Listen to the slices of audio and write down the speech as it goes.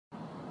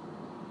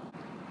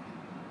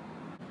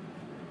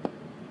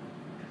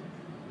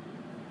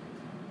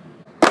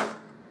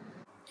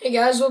Hey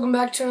guys, welcome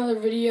back to another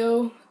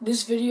video.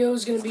 This video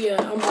is going to be an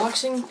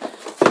unboxing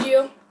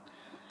video.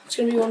 It's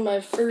going to be one of my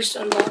first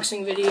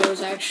unboxing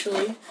videos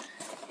actually.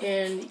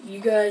 And you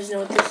guys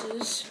know what this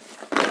is.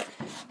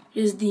 It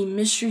is the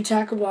Mystery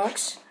Tackle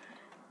Box.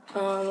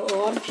 A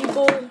lot of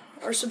people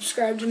are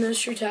subscribed to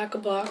Mystery Tackle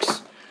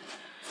Box.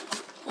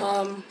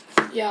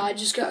 Yeah, I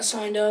just got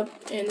signed up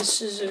and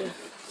this is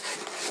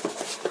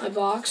my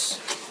box.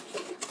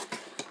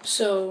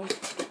 So,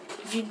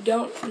 if you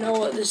don't know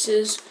what this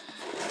is,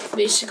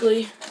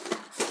 basically,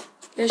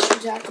 Mystery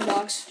Tackle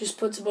Box just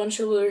puts a bunch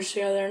of lures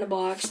together in a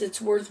box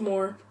that's worth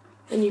more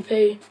than you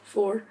pay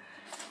for.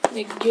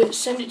 They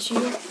send it to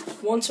you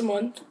once a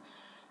month.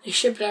 They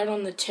ship it out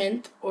on the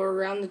 10th or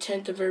around the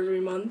 10th of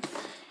every month,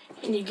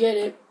 and you get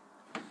it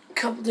a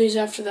couple days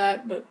after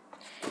that. But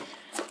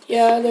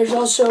yeah, there's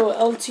also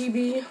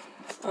LTB.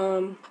 I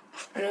know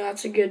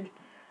that's a good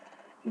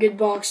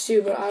box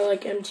too, but I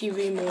like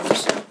MTV more.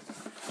 So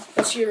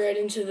let's get right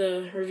into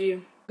the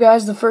review.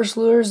 Guys, the first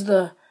lure is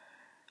the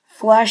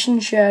Flash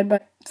and Shad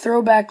by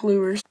Throwback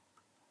Lures.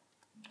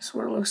 That's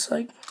what it looks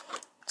like.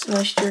 It's a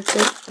nice jerk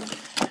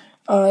bait.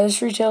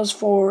 This retails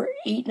for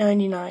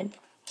 $8.99.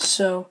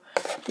 So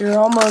you're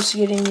almost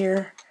getting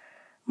your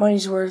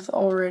money's worth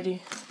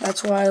already.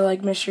 That's why I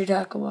like Mystery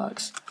Tackle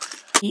Box.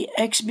 The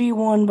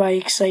XB1 by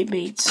Excite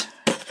Baits.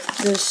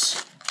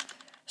 This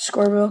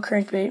scorebill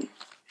crankbait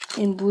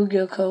in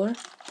bluegill color.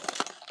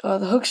 The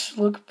hooks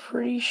look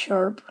pretty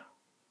sharp.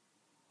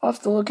 I'll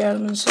have to look at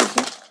them in a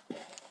second.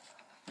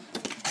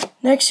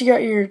 Next, you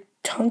got your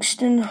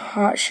Tungsten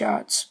Hot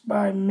Shots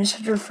by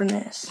Mr.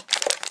 Finesse.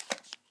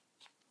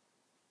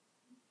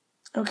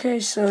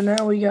 Okay, so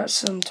now we got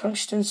some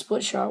tungsten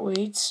split shot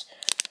weights.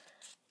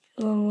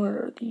 What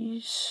are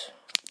these?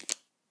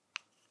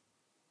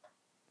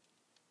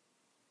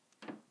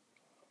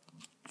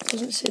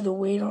 Doesn't say the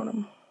weight on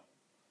them.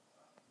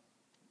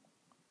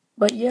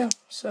 But yeah,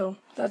 so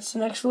that's the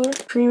next lure.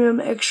 Premium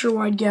extra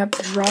wide gap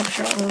drop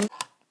shot lure.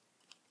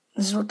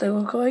 This is what they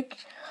look like.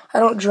 I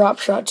don't drop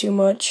shot too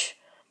much,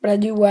 but I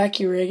do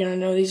wacky rig, and I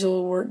know these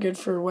will work good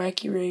for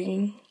wacky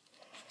rigging.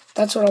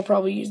 That's what I'll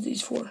probably use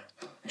these for.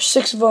 There's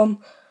 6 of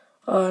them.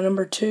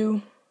 Number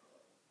 2,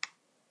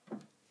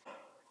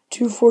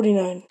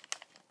 $2.49.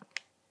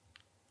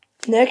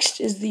 Next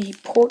is the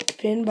Pork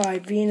Pin by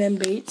V&M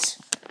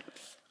Baits.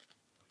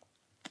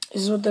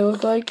 This is what they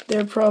look like.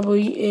 They're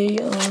probably a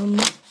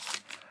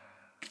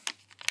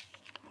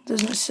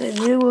doesn't say.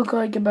 They look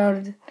like about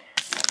an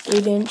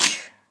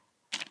 8-inch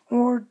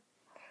or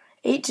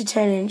 8 to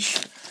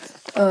 10-inch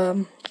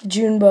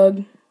June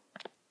bug.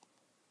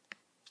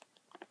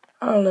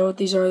 I don't know what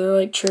these are. They're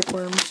like trick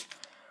worms.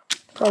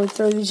 Probably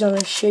throw these on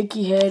a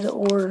shaky head,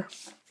 or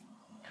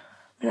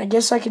I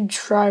guess I could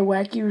try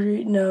wacky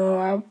rig.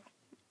 No,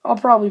 I'll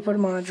probably put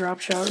them on a drop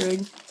shot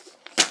rig.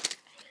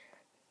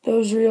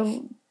 Those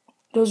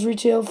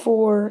retail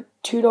for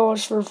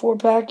 $2 for a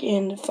 4-pack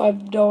and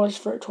 $5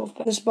 for a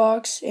 12-pack. This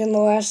box, and the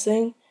last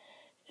thing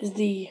is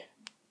the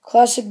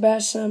Classic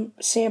Bass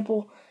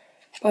Sample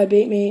by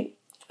Baitmate,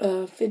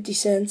 50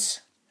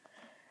 cents.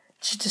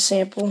 Just a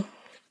sample.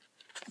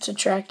 It's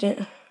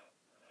attractant.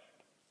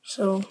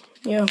 So,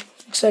 yeah,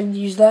 excited to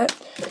use that.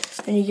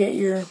 And you get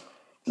your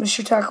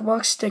Mystery Tackle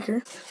Box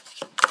sticker.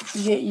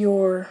 You get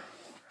your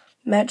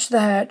Match the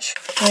Hatch.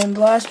 And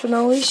last but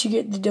not least, you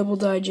get the Double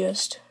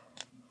Digest.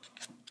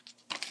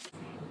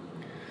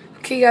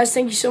 Okay, guys,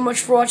 thank you so much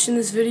for watching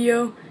this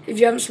video. If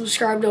you haven't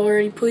subscribed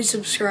already, please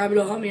subscribe.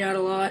 It'll help me out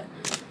a lot.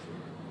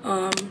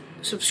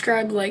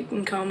 Subscribe, like,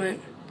 and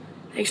comment.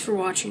 Thanks for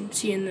watching.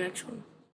 See you in the next one.